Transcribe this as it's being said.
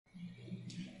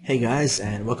Hey guys,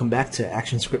 and welcome back to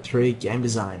Actionscript 3 Game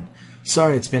Design.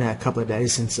 Sorry it's been a couple of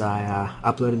days since I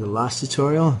uploaded the last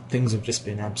tutorial. Things have just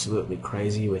been absolutely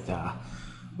crazy with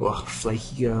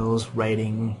flaky girls,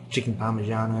 raiding, chicken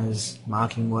parmesanas,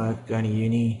 marking work, going to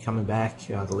uni, coming back,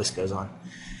 the list goes on.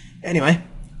 Anyway,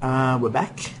 we're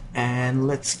back, and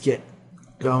let's get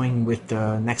going with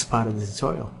the next part of the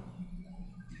tutorial.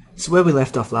 So where we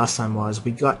left off last time was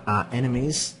we got our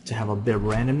enemies to have a bit of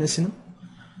randomness in them.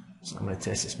 So I'm going to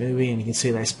test this movie, and you can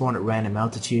see they spawn at random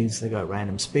altitudes, they go at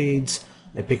random speeds,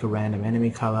 they pick a random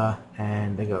enemy color,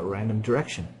 and they go at random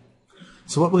direction.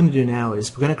 So what we're going to do now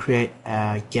is we're going to create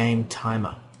a game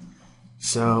timer.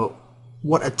 So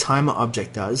what a timer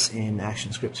object does in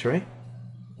Actionscript 3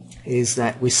 is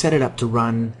that we set it up to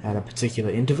run at a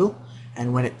particular interval,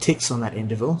 and when it ticks on that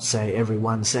interval, say every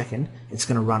 1 second, it's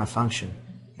going to run a function.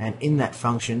 And in that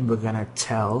function, we're going to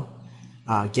tell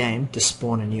our game to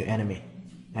spawn a new enemy.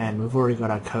 And we've already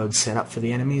got our code set up for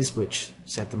the enemies, which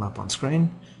set them up on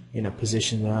screen,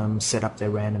 position them, set up their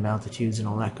random altitudes and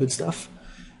all that good stuff.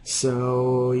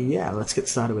 So yeah, let's get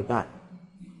started with that.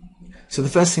 So the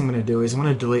first thing I'm going to do is I'm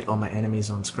going to delete all my enemies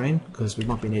on screen because we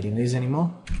won't be needing these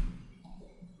anymore.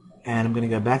 And I'm going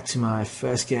to go back to my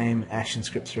first game,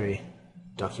 Actionscript 3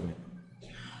 document.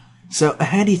 So a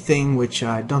handy thing which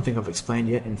I don't think I've explained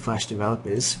yet in Flash Develop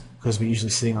is, because we're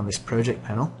usually sitting on this project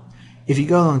panel, if you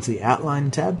go along to the Outline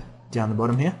tab down the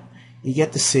bottom here, you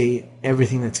get to see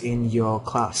everything that's in your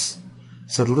class.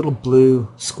 So the little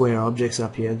blue square objects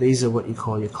up here, these are what you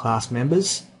call your class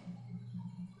members.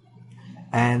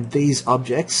 And these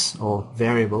objects, or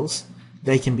variables,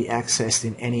 they can be accessed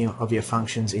in any of your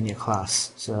functions in your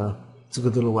class. So it's a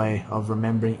good little way of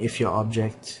remembering if your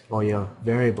object or your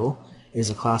variable is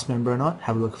a class member or not.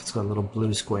 Have a look if it's got a little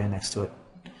blue square next to it.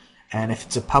 And if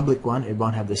it's a public one, it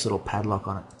won't have this little padlock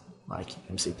on it, like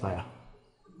MC Player.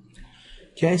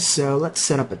 Okay, so let's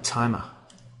set up a timer.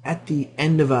 At the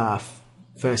end of our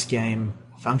first game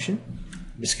function,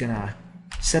 I'm just going to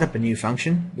set up a new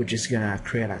function, which is going to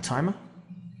create our timer.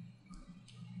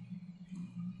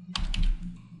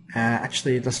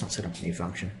 Actually, let's not set up a new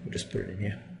function. We'll just put it in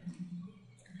here.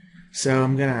 So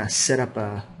I'm going to set up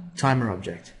a timer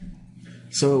object.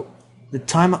 So the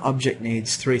timer object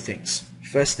needs three things.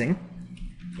 First thing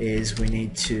is we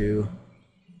need to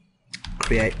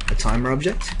create a timer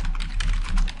object.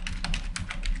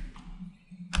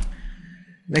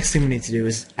 Next thing we need to do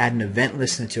is add an event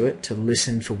listener to it to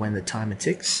listen for when the timer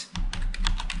ticks.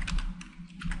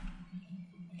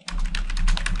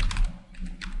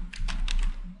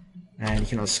 And you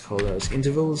can also call those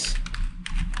intervals.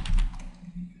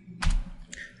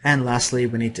 And lastly,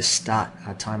 we need to start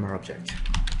our timer object.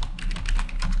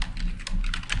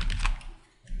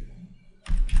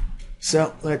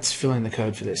 So let's fill in the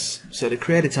code for this. So to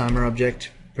create a timer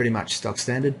object, pretty much stock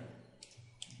standard.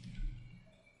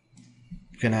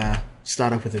 We're going to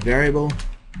start off with a variable.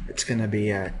 It's going to be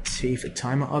a T for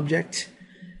timer object,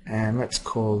 and let's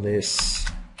call this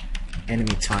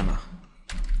enemy timer.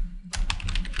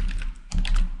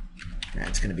 And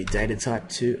it's going to be data type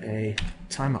to a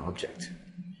timer object,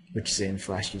 which is in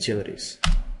Flash Utilities.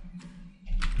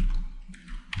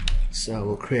 So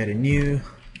we'll create a new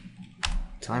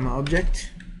timer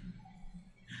object,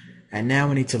 and now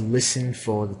we need to listen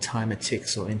for the timer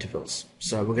ticks or intervals.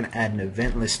 So we're going to add an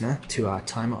event listener to our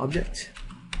timer object.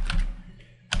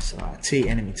 So our T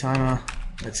enemy timer,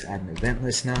 let's add an event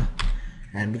listener,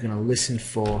 and we're going to listen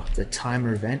for the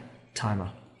timer event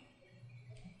timer.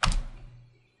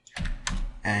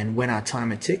 And when our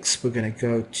timer ticks, we're going to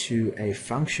go to a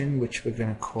function which we're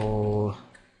going to call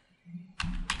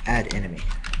add enemy.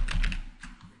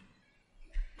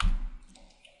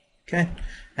 Okay,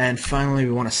 and finally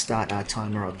we want to start our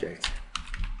timer object.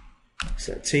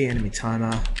 So T enemy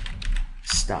timer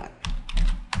start.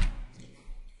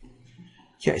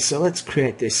 Okay, so let's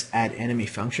create this add enemy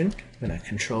function. I'm going to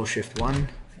Control-Shift-1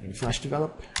 in Flash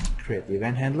Develop, create the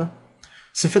event handler.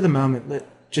 So for the moment,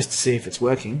 just to see if it's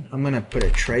working, I'm going to put a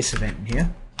trace event in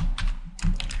here,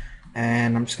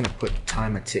 and I'm just going to put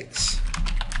timer ticks.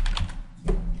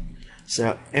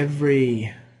 So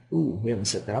we haven't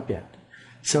set that up yet.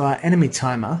 So our enemy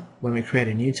timer, when we create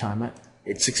a new timer,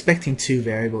 it's expecting two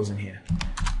variables in here.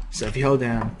 So if you hold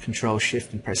down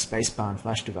Control-Shift and press spacebar in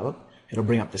Flash Develop, it'll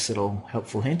bring up this little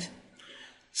helpful hint.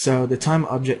 So the timer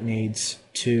object needs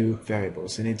two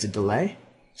variables. It needs a delay,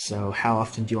 so how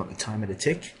often do you want the timer to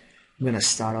tick? I'm going to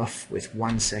start off with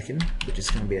 1 second, which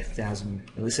is going to be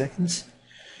 1,000 milliseconds,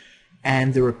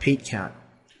 and the repeat count.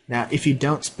 Now if you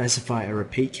don't specify a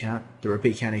repeat count, the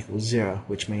repeat count equals 0,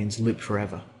 which means loop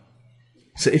forever.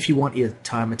 So if you want your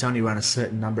timer to only run a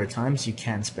certain number of times, you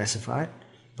can specify it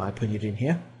by putting it in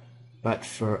here. but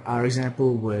for our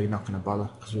example we're not going to bother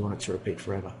because we want it to repeat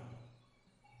forever.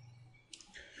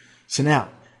 So now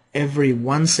every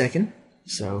 1 second,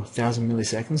 so 1000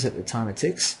 milliseconds at the time it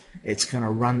ticks, it's going to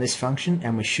run this function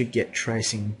and we should get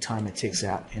tracing timer ticks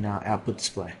out in our output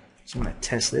display. So I'm going to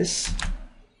test this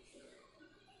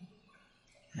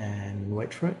and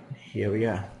wait for it. Here we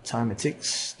go. Timer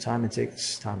ticks, timer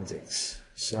ticks, timer ticks.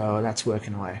 So that's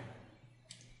working away.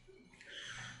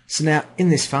 So now in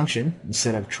this function,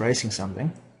 instead of tracing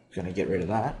something, I'm going to get rid of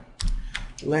that.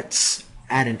 Let's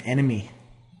add an enemy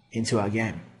into our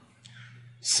game.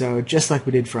 So just like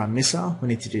we did for our missile, we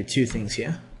need to do two things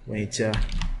here. We need to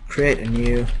create a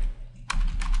new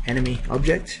enemy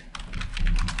object,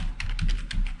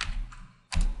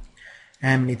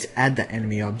 and we need to add that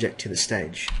enemy object to the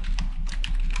stage.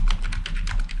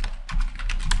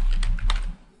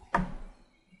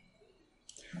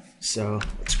 So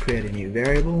let's create a new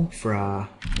variable for our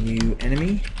new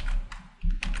enemy,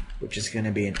 which is going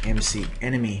to be an MC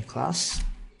enemy class.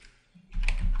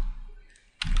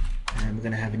 And we're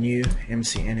going to have a new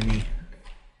MC enemy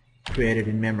created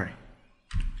in memory.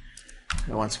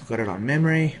 Now once we've got it on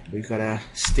memory, we've got to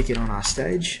stick it on our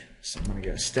stage. So I'm going to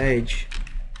go stage,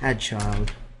 add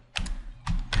child,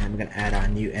 and we're going to add our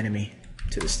new enemy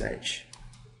to the stage.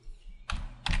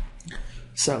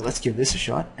 So let's give this a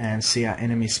shot and see our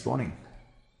enemy spawning.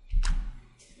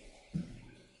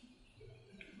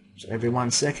 So every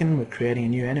 1 second we're creating a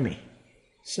new enemy.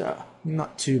 So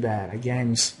not too bad. Our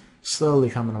game's slowly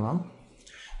coming along,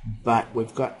 but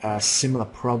we've got a similar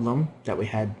problem that we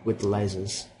had with the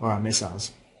lasers or our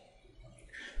missiles,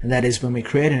 and that is when we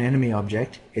create an enemy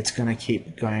object, it's going to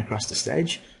keep going across the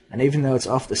stage, and even though it's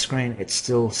off the screen, it's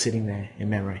still sitting there in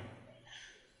memory.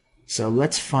 So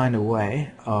let's find a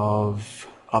way of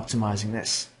optimizing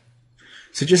this.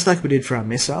 So just like we did for our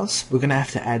missiles, we're going to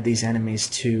have to add these enemies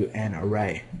to an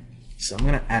array. So I'm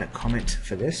going to add a comment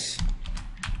for this.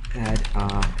 Add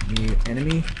our new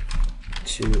enemy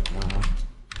to our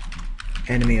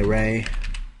enemy array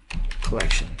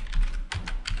collection.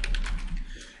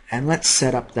 And let's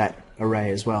set up that array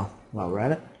as well while we're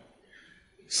at it.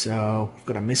 So we've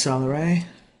got a missile array.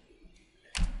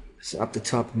 So up the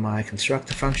top of my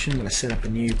constructor function, I'm going to set up a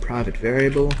new private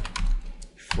variable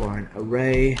for an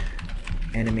array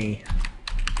enemy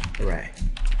array.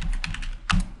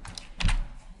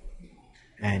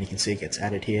 And you can see it gets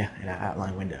added here in our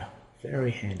outline window. Very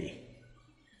handy.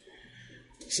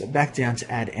 So back down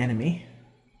to add enemy,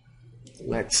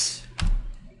 let's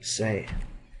say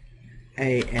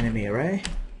a enemy array,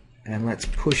 and let's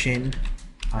push in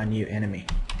our new enemy.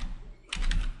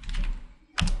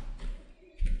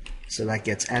 So that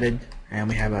gets added, and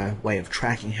we have a way of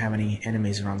tracking how many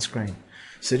enemies are on screen.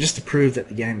 So just to prove that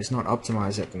the game is not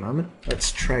optimized at the moment,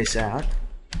 let's trace out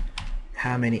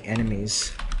how many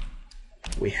enemies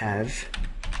we have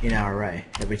in our array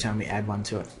every time we add one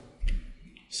to it.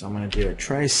 So I'm going to do a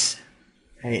trace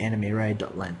a enemy array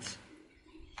dot length,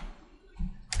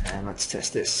 and let's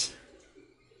test this.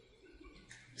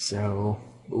 So,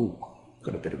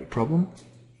 got a bit of a problem.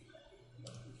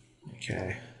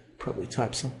 Okay, probably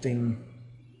type something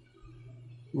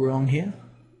wrong here.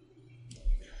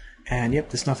 And yep,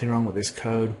 there's nothing wrong with this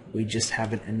code. We just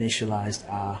haven't initialized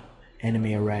our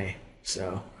enemy array.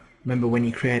 So remember, when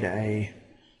you create a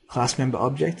class member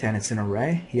object and it's an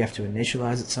array, you have to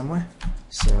initialize it somewhere.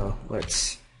 So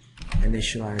let's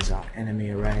initialize our enemy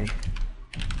array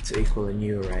to equal a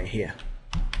new array here.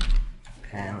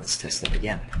 And let's test that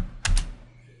again.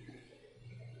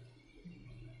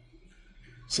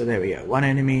 So there we go, 1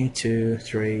 enemy, 2,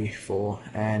 3, 4,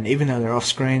 and even though they're off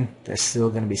screen, they're still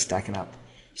going to be stacking up.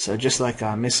 So just like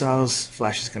our missiles,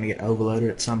 Flash is going to get overloaded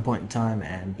at some point in time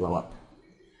and blow up.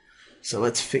 So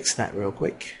let's fix that real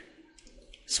quick.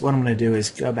 So what I'm going to do is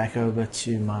go back over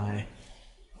to my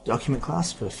document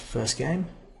class for the first game,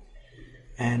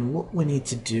 and what we need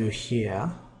to do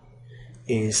here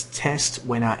is test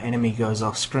when our enemy goes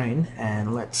off screen,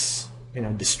 and let's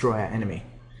destroy our enemy.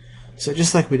 So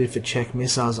just like we did for check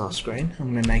missiles off screen,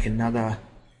 I'm going to make another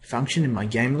function in my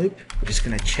game loop. We're just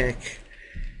going to check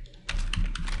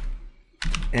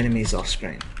enemies off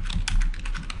screen.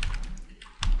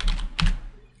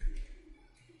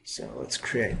 So let's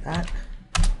create that.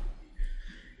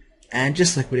 And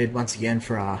just like we did once again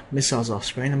for our missiles off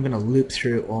screen, I'm going to loop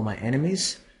through all my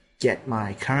enemies, get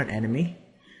my current enemy,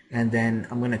 and then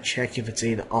I'm going to check if it's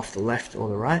either off the left or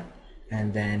the right,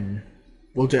 and then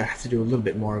we'll have to do a little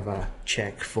bit more of a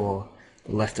check for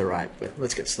the left or right. But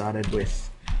let's get started with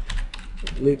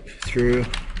loop through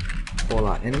all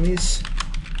our enemies.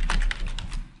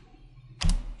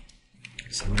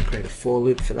 So I'm going to create a for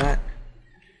loop for that.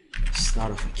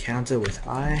 Start off a counter with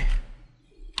I,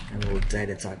 and we'll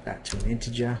data type that to an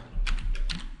integer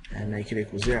and make it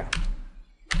equal 0.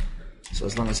 So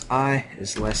as long as I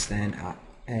is less than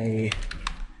a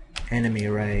enemy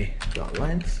array dot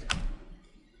length,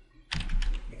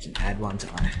 we can add 1 to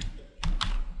I.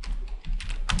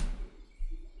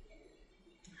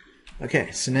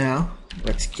 Okay, so now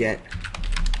let's get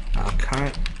our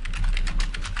current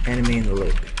enemy in the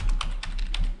loop.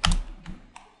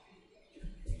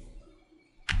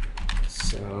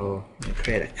 So I'm going to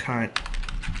create a current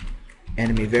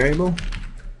enemy variable.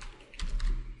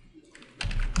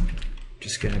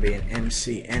 Just going to be an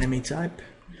MC enemy type,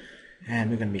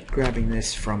 and we're going to be grabbing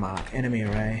this from our enemy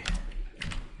array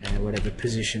and whatever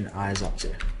position I is up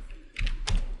to.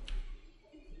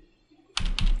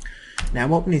 Now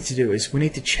what we need to do is we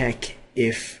need to check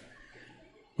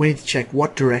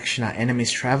what direction our enemy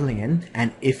is traveling in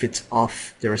and if it's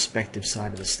off the respective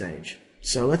side of the stage.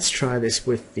 So let's try this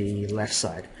with the left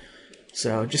side.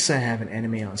 So just say I have an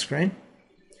enemy on screen.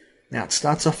 Now it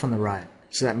starts off on the right,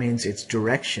 so that means its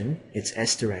direction, its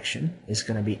S direction, is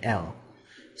going to be L.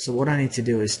 So what I need to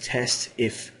do is test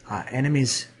if our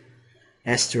enemy's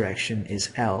S direction is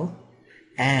L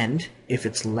and if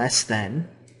it's less than,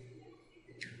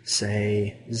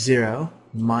 say, 0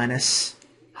 minus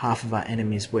half of our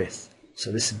enemy's width.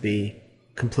 So this would be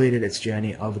completed its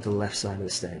journey over the left side of the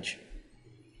stage.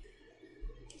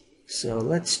 So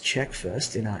let's check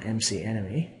first in our MC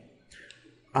enemy.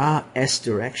 Our S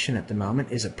direction at the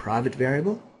moment is a private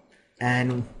variable,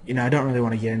 and I don't really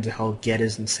want to get into whole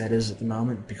getters and setters at the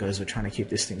moment because we're trying to keep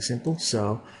this thing simple.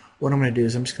 So what I'm going to do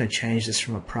is I'm just going to change this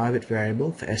from a private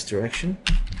variable for S direction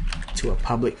to a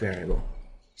public variable.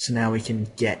 So now we can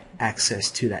get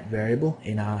access to that variable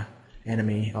in our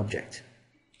enemy object.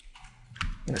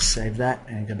 I'm going to save that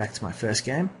and go back to my first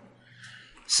game.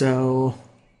 So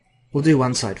we'll do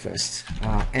one side first.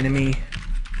 Enemy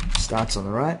starts on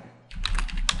the right.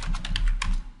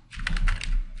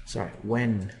 Sorry,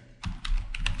 when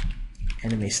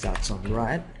enemy starts on the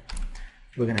right,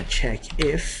 we're going to check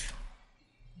if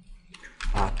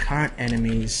our current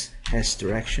enemy's S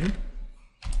direction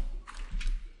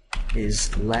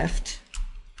is left,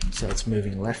 so it's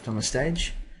moving left on the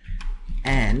stage,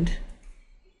 and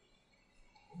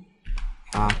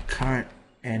our current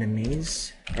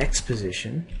enemy's X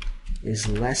position is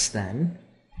less than,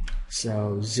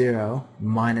 so 0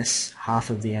 minus half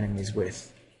of the enemy's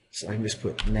width. So I can just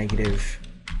put negative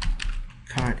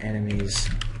current enemy's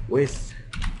width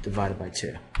divided by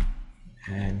 2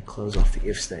 and close off the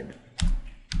if statement.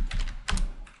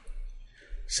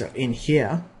 So in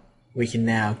here we can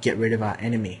now get rid of our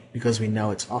enemy because we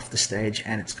know it's off the stage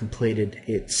and it's completed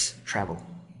its travel.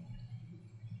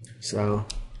 So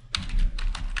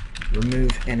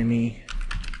remove enemy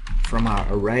from our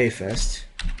array first,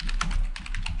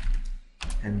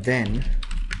 and then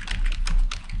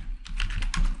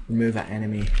remove our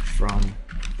enemy from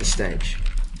the stage.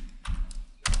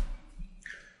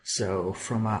 So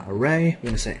from our array,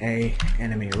 we're going to say a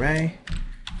enemy array,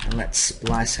 and let's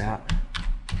splice out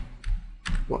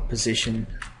what position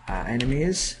our enemy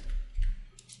is,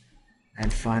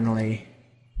 and finally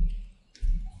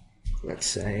let's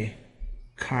say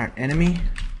current enemy,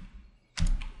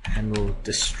 and we'll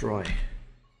destroy.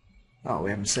 Oh, we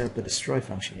haven't set up the destroy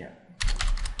function yet.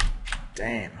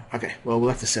 Damn. Okay, well we'll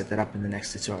have to set that up in the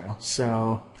next tutorial.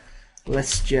 So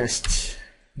let's just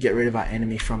get rid of our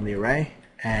enemy from the array,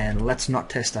 and let's not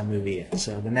test our movie yet.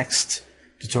 So the next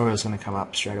tutorial is going to come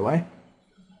up straight away.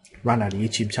 Run out of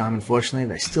YouTube time, unfortunately.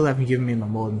 They still haven't given me my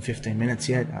more than 15 minutes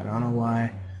yet. I don't know why.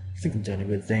 I think I'm doing a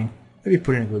good thing. Maybe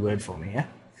put in a good word for me, yeah?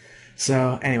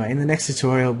 So anyway, in the next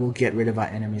tutorial we'll get rid of our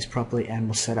enemies properly and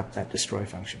we'll set up that destroy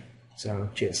function. So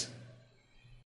cheers.